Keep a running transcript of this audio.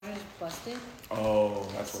Austin. Oh,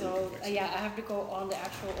 that's what So yeah, I have to go on the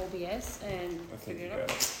actual OBS and figure it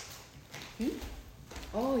out.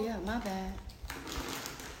 Oh yeah, my bad.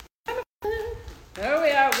 There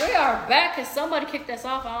we are. We are back because somebody kicked us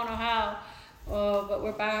off. I don't know how, but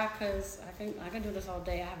we're back because I can do this all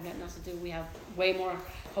day. I have nothing else to do. We have way more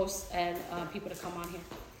hosts and people to come on here.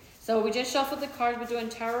 So we just shuffled the cards. We're doing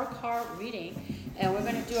tarot card reading, and we're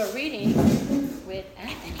gonna do a reading with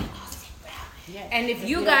Anthony Austin Brown. Yes. And if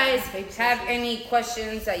you guys have any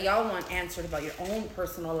questions that y'all want answered about your own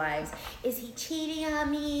personal lives, is he cheating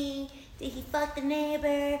on me? Did he fuck the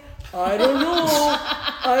neighbor? I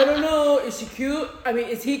don't know. Is she cute? I mean,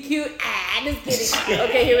 is he cute? Just kidding.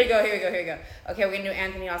 Okay, here we go. Okay, we're gonna do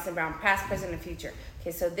Anthony Austin Brown, past, present, and future.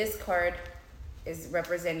 Okay, so this card is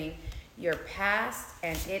representing your past,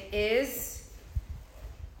 and it is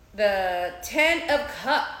the 10 of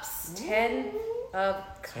Cups. 10 of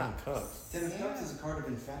Cups. 10 of Cups is a card of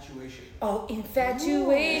infatuation. Oh,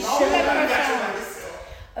 infatuation.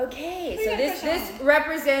 Okay, so this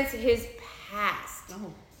represents his past.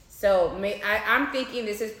 Oh. So I'm thinking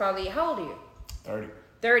this is probably, how old are you?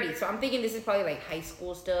 30. So I'm thinking this is probably like high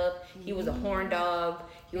school stuff. He was a horn dog.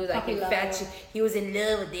 He was like infatuated. He was in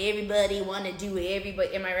love with everybody, wanted to do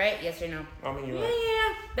everybody. Am I right? Yes or no? I mean, you're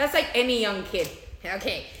right. Yeah. That's like any young kid.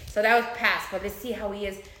 Okay, so that was past. But let's see how he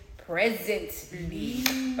is presently.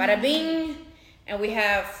 Bada bing. And we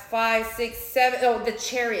have 5, 6, 7. Oh, the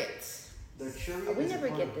Chariot. The Chariot we is never a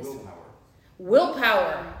card get of this willpower.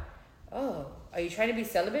 Willpower. Oh, are you trying to be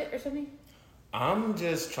celibate or something? I'm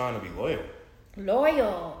just trying to be loyal.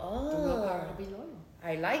 Loyal. The willpower Oh, to be loyal.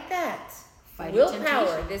 I like that. Fighting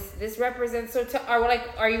Willpower. temptation. This represents. So,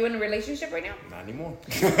 are you in a relationship right now? Not anymore.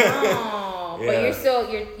 Oh, Yeah.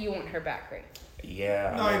 but you want her back, right?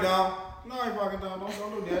 Yeah. No, you don't. No, you fucking don't.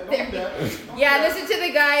 Don't do that. Don't do that. Don't Yeah, do that. listen to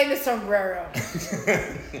the guy in the sombrero.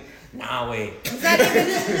 Nah, wait. He's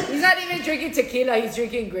not even drinking tequila. He's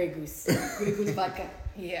drinking Grey Goose. Grey Goose vodka.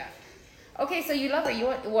 Yeah. Okay, so you love her. You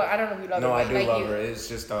want? Well, I don't know if you love her. No, I but do like love you. her. It's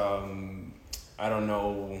just I don't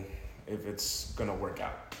know if it's gonna work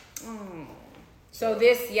out. So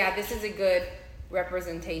this is a good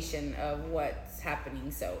representation of what's happening.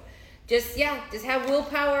 So just have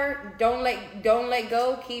willpower. Don't let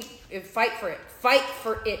go. Fight for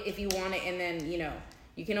it if you want it, and then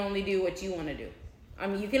you can only do what you want to do. I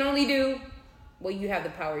mean, you can only do what you have the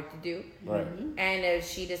power to do. Right. And if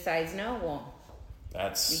she decides no, well,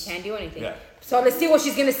 That's. you can't do anything. Yeah. So let's see what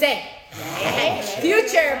she's gonna say.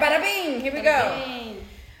 Future, bada bing. Here we go.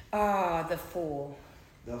 Ah, the Fool.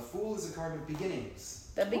 The Fool is a card of beginnings.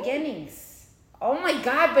 The beginnings. Oh my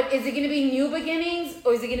God, but is it going to be new beginnings?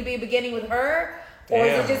 Or is it going to be a beginning with her? Or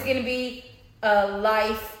is it just going to be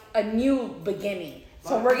a new beginning?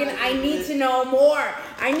 So I need to know more.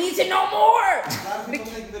 I need to know more. A lot of people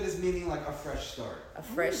think of it as meaning like a fresh start. A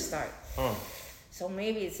fresh start. Huh. So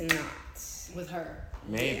maybe it's not. With her.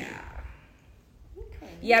 Maybe. Yeah.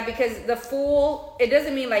 Okay. Yeah, because the Fool, it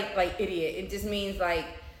doesn't mean like idiot. It just means like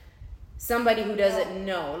somebody who doesn't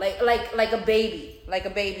know, like a baby,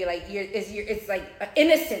 it's like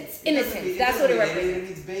innocence. That's what it represents. It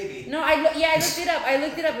means baby. No, I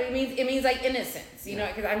looked it up. It means like innocence,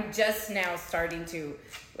 because I'm just now starting to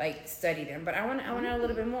like study them. But I want to know a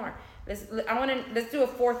little bit more. Let's do a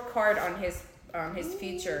fourth card on his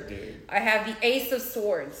future. Dude. I have the Ace of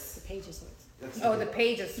Swords. The Page of Swords. The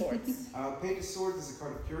Page of Swords. Page of Swords is a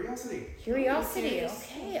card of curiosity. Curiosity.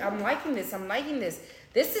 Okay, I'm liking this.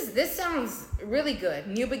 This sounds really good.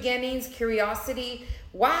 New beginnings, curiosity.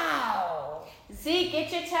 Wow. See,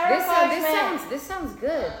 get your tarot cards, This sounds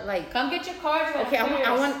good. Like, come get your cards. okay,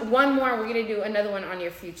 I want one more. We're gonna do another one on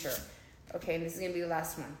your future. Okay, and this is gonna be the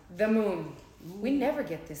last one. The Moon. We never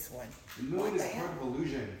get this one. The Moon is a card of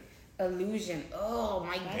illusion. Illusion. Oh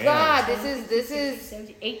my Damn. God. This is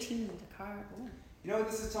 17, 18 with the card. Ooh. You know what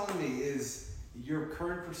this is telling me is your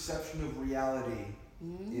current perception of reality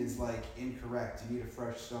is like incorrect. You need a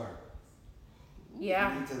fresh start.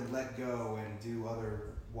 Yeah. You need to let go and do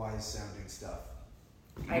other wise sounding stuff.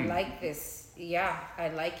 I like this. Yeah, I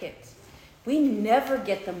like it. We never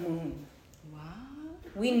get the Moon. Wow.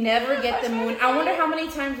 We never get the Moon. I wonder how many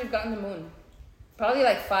times we've gotten the Moon. Probably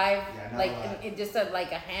like 5. Yeah, not like a lot. it just a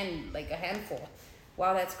handful.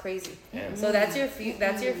 Wow, that's crazy. Yeah. So that's your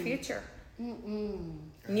future.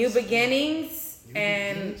 New That's beginnings New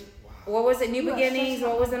and beginnings? Wow. what was it? New You are beginnings. such a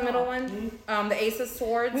What was the wow. middle one? The Ace of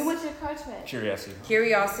Swords. We went to the cards with. Curiosity.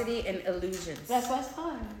 Curiosity and illusions. That's what's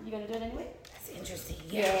fun. You gonna do it anyway? That's interesting.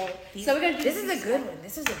 Yeah. So we're gonna do This is these a good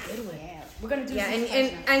stuff. one. Yeah. We're gonna do Yeah, these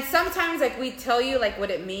and cards now. sometimes like we tell you like what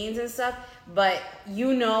it means and stuff, but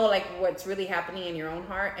you know like what's really happening in your own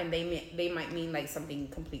heart, and they might mean like something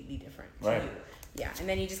completely different to Right. you. Yeah, and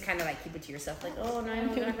then you just kind of like keep it to yourself, like, oh no, I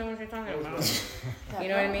don't know what you're talking about. You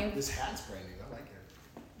know what I mean? This hat's brand new. I like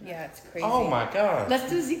it. Yeah, it's crazy. Oh my god. Let's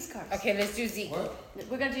do Zeke's cards. Okay, let's do Zeke. What?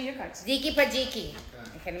 We're gonna do your cards. Zeke Pajiki. Okay.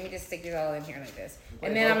 Okay, let me just stick it all in here like this, Wait,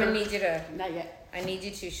 and then I'm gonna poker? need you to. Not yet. I need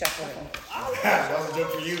you to shuffle it. That was a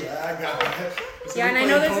joke for you. I got that. So Yeah, and we I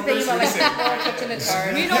know playing there's a poker, thing about like so we people touching the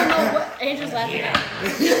cards. We don't know what Angel's laughing at. I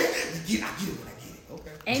get it when I get it.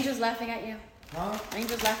 Okay. Angel's laughing at you. Huh?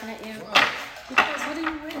 Angel's laughing at you. Wow. Because what are you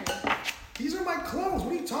wearing? These are my clothes.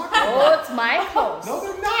 What are you talking Oh, about? it's my clothes. No,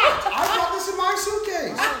 they're not. I brought this in my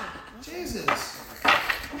suitcase. Jesus. Okay.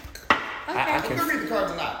 I We're gonna read the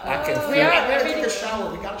cards or not. I can We feel. are. I We're gotta take reading a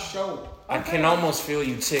shower. We got a show. I can almost feel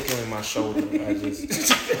you tickling my shoulder. I just.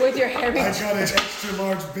 With your hairy. I got an extra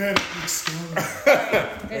large bed at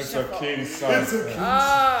the It's a king size. It's a Oh,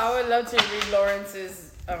 I would love to read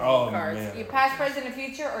Lawrence's Oh, cards. man. You past, present, and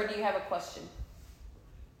future, or do you have a question?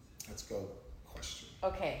 Let's go. Question.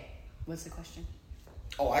 Okay. What's the question?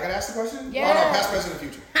 Oh, I gotta ask the question? Yeah. Oh, no, past, present, and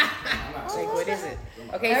future. I'm not Like, what is it?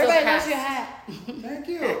 Okay, Everybody so knows past. your hat. Thank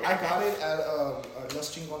you. I got it at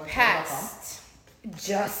LesChingon.com. Past.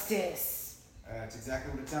 Justice. That's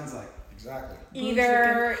exactly what it sounds like. Exactly.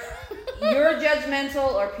 Either you're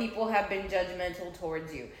judgmental or people have been judgmental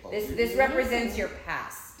towards you. This represents your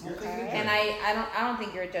past. Okay. And I don't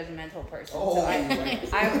think you're a judgmental person. Oh, So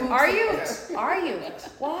are you? Yes. Are you?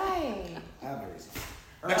 Why? I have a reason.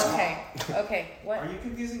 Okay. What? Are you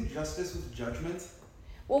confusing justice with judgment?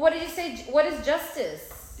 Well, what did you say? What is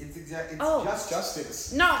justice? It's exact. It's Oh.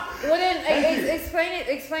 justice. No. Well, then Thank you.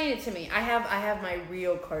 explain it to me. I have my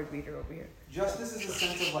real card reader over here. Justice is a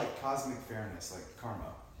sense of like cosmic fairness, like karma.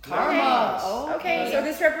 Karma. Oh, Okay, so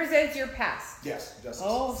this represents your past. Yes, justice.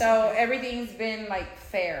 Oh, So everything's been like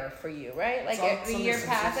fair for you, right? Like every Some year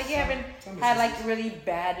instances, past, like you haven't some had like instances. really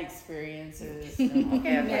bad experiences.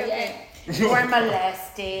 Okay. You weren't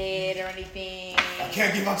molested or anything. I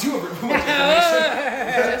can't give out too much information.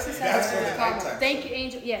 Justice That's has for to do the with karma. nighttime. Thank you,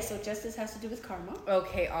 Angel. Yeah, so justice has to do with karma.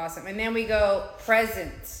 Okay, awesome. And then we go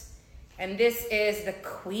present, and this is the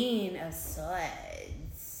Queen of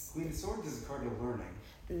Swords. Queen of Swords is a card of learning.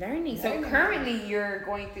 Learning. So currently you're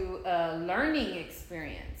going through a learning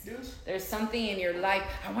experience. Yes. There's something in your life.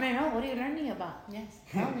 I want to know, what are you learning about? Yes.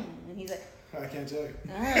 Tell me. And he's like, I can't tell you.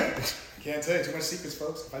 all right. Can't tell you. Too much secrets,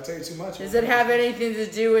 folks. If I tell you too much. Does it have anything to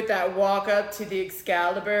do with that walk up to the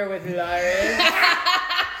Excalibur with Lawrence?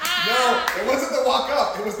 No, it wasn't the walk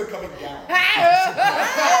up. It was the coming down. That's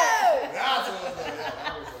what it was.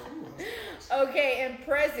 That was like, ooh. Okay, and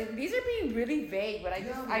present. These are being really vague, but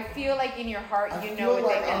I feel like in your heart I you feel know what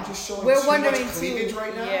like they I'm mean. just showing We're too wondering much cleavage too.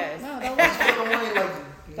 right now. Yes. No, I don't just feel I'm wearing like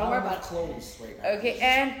Don't not worry enough about it. clothes right now. Okay,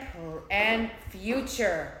 and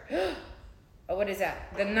future. Oh, what is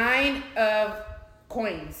that? The 9 of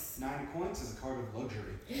coins. 9 of Coins is a card of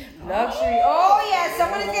luxury. Luxury. Oh yeah,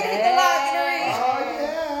 someone is gonna hit the lottery. Oh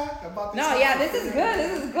yeah. About No, yeah, this is good.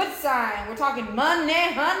 This is a good sign. We're talking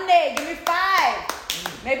money, honey. Give me 5.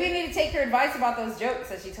 Maybe you need to take her advice about those jokes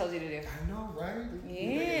that she told you to do. I know, right?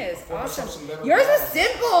 Yes, Pour myself awesome. some lemon Yours was balm.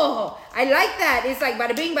 simple. I like that. It's like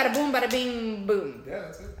bada bing, bada boom, bada bing, boom. Yeah,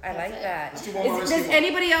 that's it. I like it. that. Let's do one more, let's Does do one.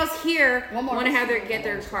 anybody else here One more. want to have get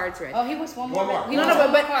their cards read? Oh, he wants one more. One more. No,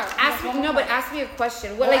 but card. ask me. One more No, but card. ask me a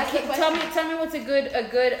question. What, Oh, like, ask a tell me what's a good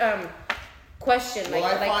question. Will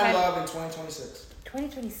I find kind of- love in 2026?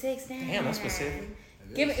 2026. Damn, that's specific.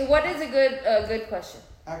 Give me what is a good question.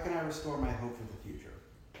 How can I restore my hope for the future?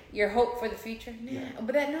 Your hope for the future? Nah, Yeah.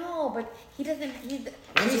 but but he doesn't.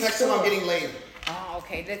 When's the next time I'm getting laid? Oh,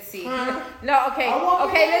 okay. Let's see. Huh? No, okay, I want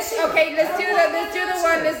okay. the Let's answer. let's I do want let's the do the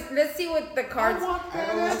answer. one. Let's see what the cards.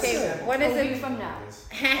 Okay, what is A week it? from now.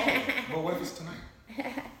 But what if it's tonight?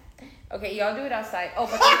 Okay, y'all do it outside. Oh,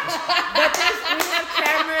 but we have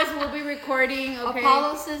cameras. We'll be recording. Okay.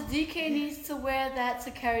 Apollo says DK needs to wear that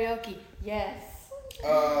to karaoke. Yes.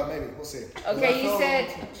 Maybe we'll see. Okay,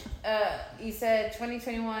 Well, you said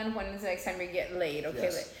 2021. When is the next time we get laid? Okay,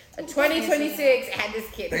 Yes. 2026. I had this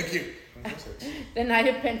kid. Thank you. 2026. The Knight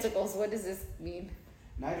of Pentacles. What does this mean?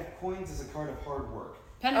 Knight of Coins is a card of hard work.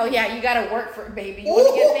 Oh yeah, you gotta work for it, baby. You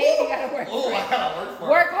wanna get paid, you gotta work Oh, for I it. gotta work for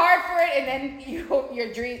Work hard for it, and then your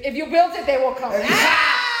dreams. If you build it, they will come. it.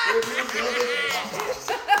 Ah!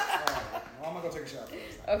 Well, I'm gonna go take a shower.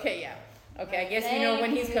 Okay, yeah. Okay, I guess you know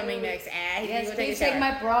when he's coming next. He's Yes, gonna please take a take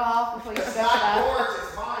shower. my bra off before you It's stretch it not out. yours,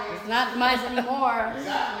 it's mine. It's not mine anymore.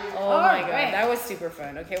 Exactly. Oh my god, Alright. that was super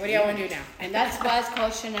fun. Okay, what do y'all want to do now? And that's why it's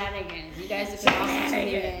called shenanigans. You guys have been awesome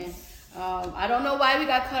tuning in. I don't know why we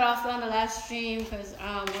got cut off on the last stream because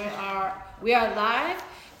we are live,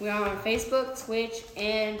 We are on Facebook, Twitch,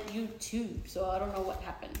 and YouTube. So I don't know what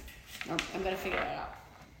happened. I'm gonna figure it out.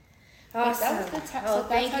 Awesome. That was the Oh,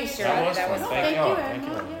 thank you, Shirley. That was Thank you, Thank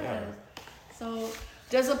Emma. you. Yes. Yeah. So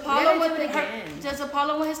does We Apollo gotta with do it again. does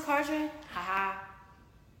Apollo with his cards read? Haha.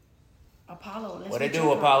 Apollo. Let's What get it do,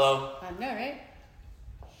 your Apollo? cards. I know, right?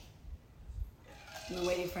 We're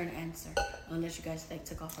waiting for an answer. Unless you guys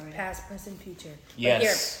took off already. Past, present, future. But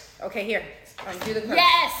Yes. Here. Okay, here. Do the cards.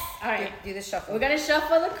 Yes! Alright. Do the shuffle. We're gonna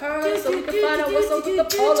shuffle the cards so we can find out what's up with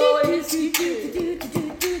Apollo and his future.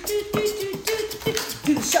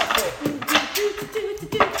 Do the shuffle.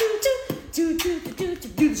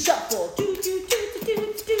 Do the shuffle.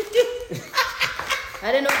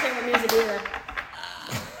 I didn't know it came with music either.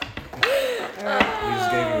 We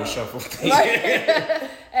just gave you a shuffle.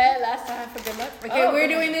 And last time for good luck. Okay, Oh, we're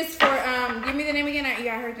doing this for give me the name again. I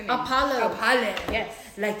heard the name. Apollo. Apollo. Yes.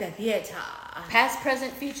 Like the theater. Past,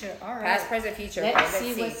 present, future. All right. Past, present, future. Let's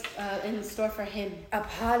Okay, see what's in store for him.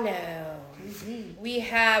 Apollo. We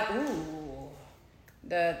have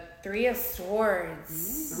the Three of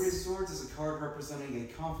Swords. The Three of Swords is a card representing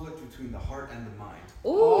a conflict between the heart and the mind.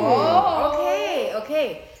 Ooh.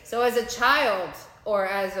 Okay. So as a child or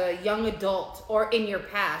as a young adult or in your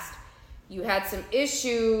past, you had some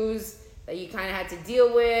issues that you kind of had to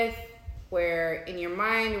deal with, where in your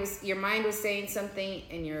mind was saying something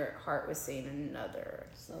and your heart was saying another.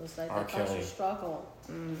 So it's like R. the constant Kelly. struggle.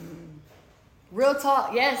 Real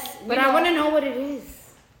talk, yes. But I want to know what it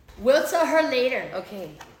is. We'll tell her later.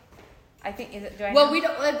 Okay. I think is it? Do I? Well, know? we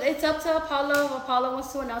don't. It's up to Apollo. If Apollo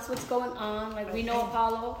wants to announce what's going on, like we know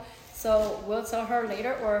Apollo, so we'll tell her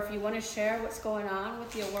later. Or if you want to share what's going on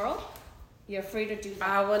with your world, you're free to do that.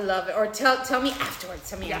 I would love it. Or tell me afterwards.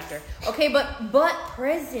 Tell me Yes. after. Okay, but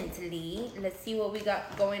presently, let's see what we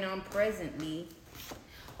got going on presently.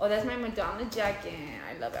 Oh, that's my Madonna jacket.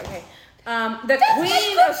 I love it. Okay. The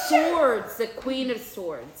Queen of Swords. The Queen of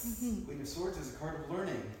Swords. Queen of Swords is a card of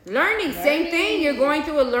learning. Learning, same thing. You're going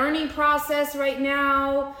through a learning process right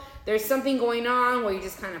now. There's something going on where you're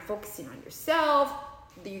just kind of focusing on yourself.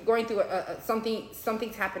 You're going through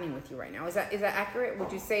something's happening with you right now. Is that accurate?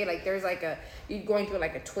 Would you say like there's like you're going through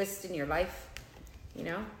like a twist in your life? You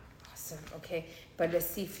know? Awesome. Okay. But let's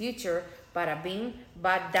see future. Bada bing,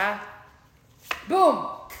 bada boom.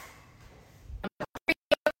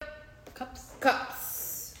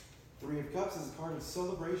 Cups. Three of Cups is a card of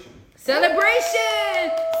celebration.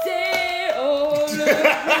 Celebration!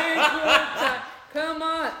 Come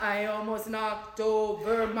on. I almost knocked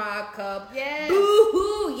over my cup. Yes.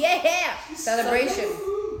 Boo-hoo, yeah. Celebration.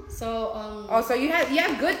 So Also, you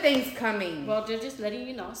have good things coming. well, they're just letting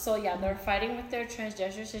you know. So yeah, they're fighting with their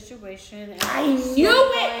transgender situation. And I still knew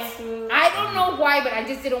going it. through I don't know why, but I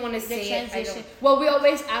just didn't want to the say it. I transition. don't. Well, we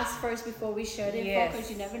always ask first before we share the info Yes.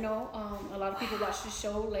 because you never know. A lot of people watch the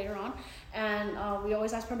show later on, and we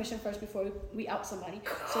always ask permission first before we out somebody.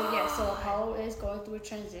 So yeah, so Apollo is going through a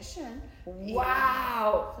transition.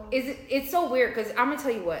 Wow. It's so weird because I'm gonna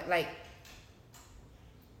tell you what, like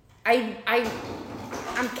I'm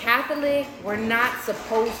Catholic. We're not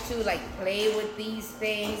supposed to like play with these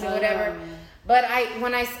things or whatever. But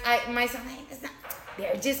my son, like, it's not,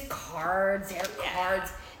 they're just cards. They're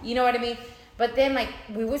cards. You know what I mean? But then like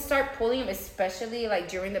we would start pulling them, especially like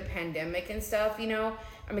during the pandemic and stuff. You know,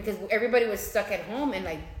 I mean, because everybody was stuck at home and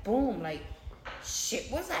like boom, like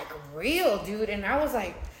shit was like real, dude. And I was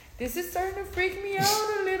like, this is starting to freak me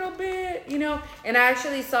out a little bit, you know. And I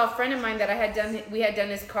actually saw a friend of mine that we had done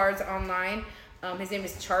his cards online. His name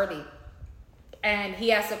is Charlie, and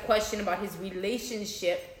he asked a question about his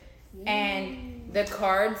relationship, and the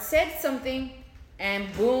card said something,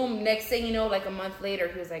 and boom, next thing you know, like a month later,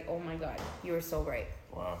 he was like, "Oh my God, you were so right."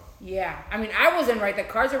 Wow. Yeah, I mean, I wasn't right. The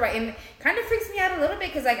cards are right, and it kind of freaks me out a little bit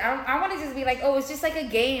because, like, I want to just be like, "Oh, it's just like a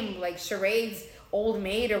game, like charades, old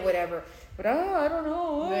maid or whatever." But I don't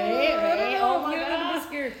know. Right. I don't know. Oh my I'm a little God. bit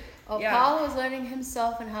scared. Apollo is learning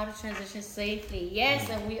himself and how to transition safely. Yes,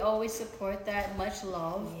 and we always support that. Much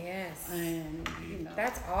love. Yes. And you know.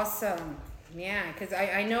 That's awesome. Yeah, because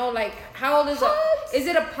I know, like, how old is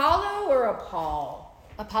it Apollo or a Paul?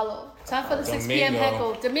 Apollo. Time for the 6 p.m. Domingo.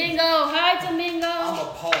 heckle. Domingo. Hi, Domingo. I'm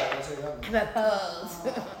appalled. I'll tell you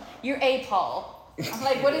that. You're a Paul. I'm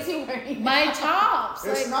like, what is he wearing? My tops.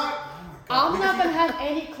 It's Like, not. I'm not going to have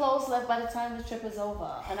any clothes left by the time the trip is over.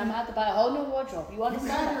 And I'm going to have to buy a whole new wardrobe. You You can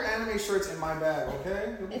understand have your that? anime shirts in my bag,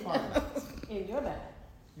 okay? You'll be fine. In your bag.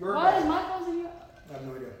 Your Why is bag. my clothes in your... I have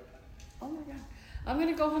no idea. Oh my God. I'm going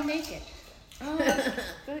to go home naked. Oh, good, I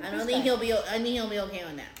good think stuff. he'll be okay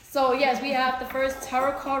on that. So yes, we have the first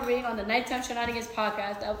tarot card reading on the Nighttime Shenanigans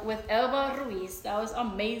podcast with Elba Ruiz. That was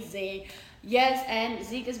amazing. Yes, and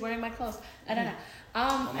Zeke is wearing my clothes. I don't know.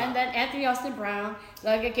 And then Anthony Austin Brown.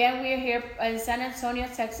 Like again, we are here in San Antonio,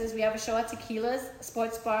 Texas. We have a show at Tequila's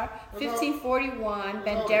Sports Bar, 1541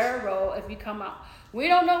 Bandera Road. If you come out, we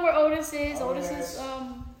don't know where Otis is. Otis is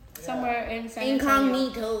somewhere in San Antonio.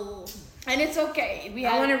 Incognito. And it's okay.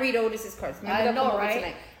 I want to read Otis's cards. I know, right?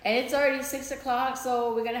 Tonight. And it's already 6 o'clock,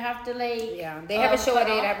 so we're gonna have to lay. Yeah, they have a show at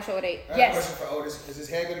 8. I have a show at 8. I have a question for Otis. Is his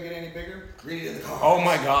head gonna get any bigger? Read it in the cards. Oh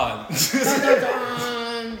my God.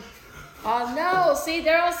 Oh no! See,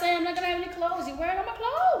 they're all saying I'm not gonna have any clothes. You wearing all my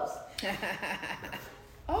clothes?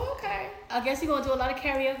 Oh, okay. I guess you're gonna do a lot of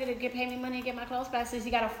karaoke to pay me money and get my clothes back since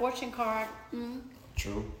you got a fortune card.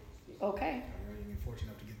 True. Okay. You're fortunate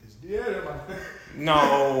enough to get this. Yeah, never mind.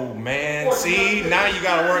 No, man. See, now you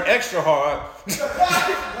gotta work extra hard.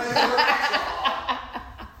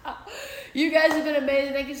 You guys have been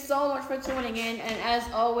amazing. Thank you so much for tuning in. And as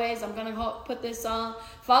always, I'm gonna put this on.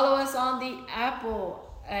 Follow us on the Apple,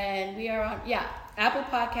 and we are on Apple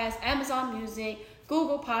Podcasts, Amazon Music,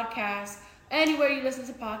 Google Podcasts, anywhere you listen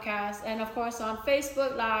to podcasts, and of course on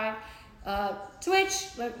Facebook Live,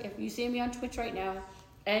 Twitch. Look, if you see me on Twitch right now.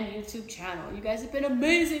 And YouTube channel. You guys have been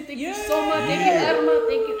amazing. Thank you so much. Thank you, Adama.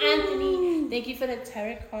 Thank you, Anthony. Thank you for the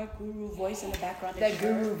tarot card guru voice in the background. The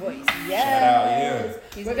guru voice. Yes.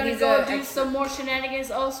 Shout out, We're going to go do some more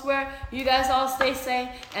shenanigans elsewhere. You guys all stay safe.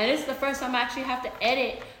 And it's the first time I actually have to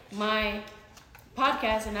edit my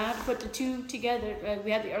podcast, and I have to put the two together.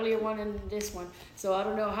 We had the earlier one and this one. So I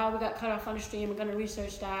don't know how we got cut off on the stream. We're going to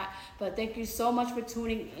research that. But thank you so much for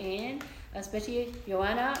tuning in. Especially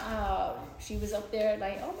Joanna, she was up there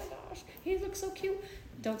like, oh my gosh, he looks so cute.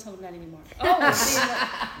 Don't tell him that anymore. Oh,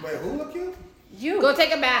 wait, who look cute? You. Go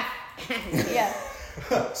take a bath. Yeah.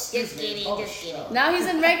 Just kidding, just kidding. Now he's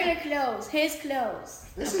in regular clothes, his clothes.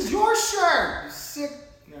 This is your shirt. You sick.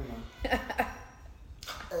 Never mind.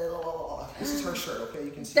 This is her shirt, okay?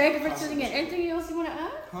 You can see. Thank you for tuning in. Anything else you want to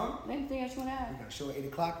add? Huh? Anything else you want to add? We got a show at 8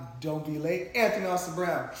 o'clock. Don't be late. Anthony Austin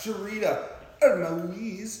Brown, Sharita, Irma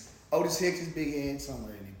Louise, Otis Hicks, his big head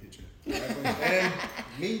somewhere in the picture. All right, and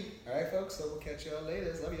me. All right, folks. So we'll catch y'all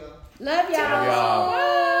later. Love y'all. Love y'all. Love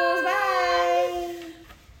y'all. Bye.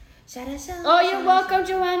 Oh, you're welcome,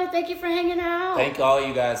 Joanna. Thank you for hanging out. Thank all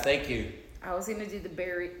you guys. Thank you. I was gonna do the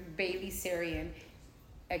Bailey Syrian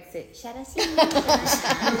exit. It'd be funny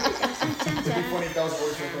if that was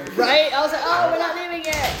Otis. Right? I was like, oh, we're not leaving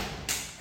yet.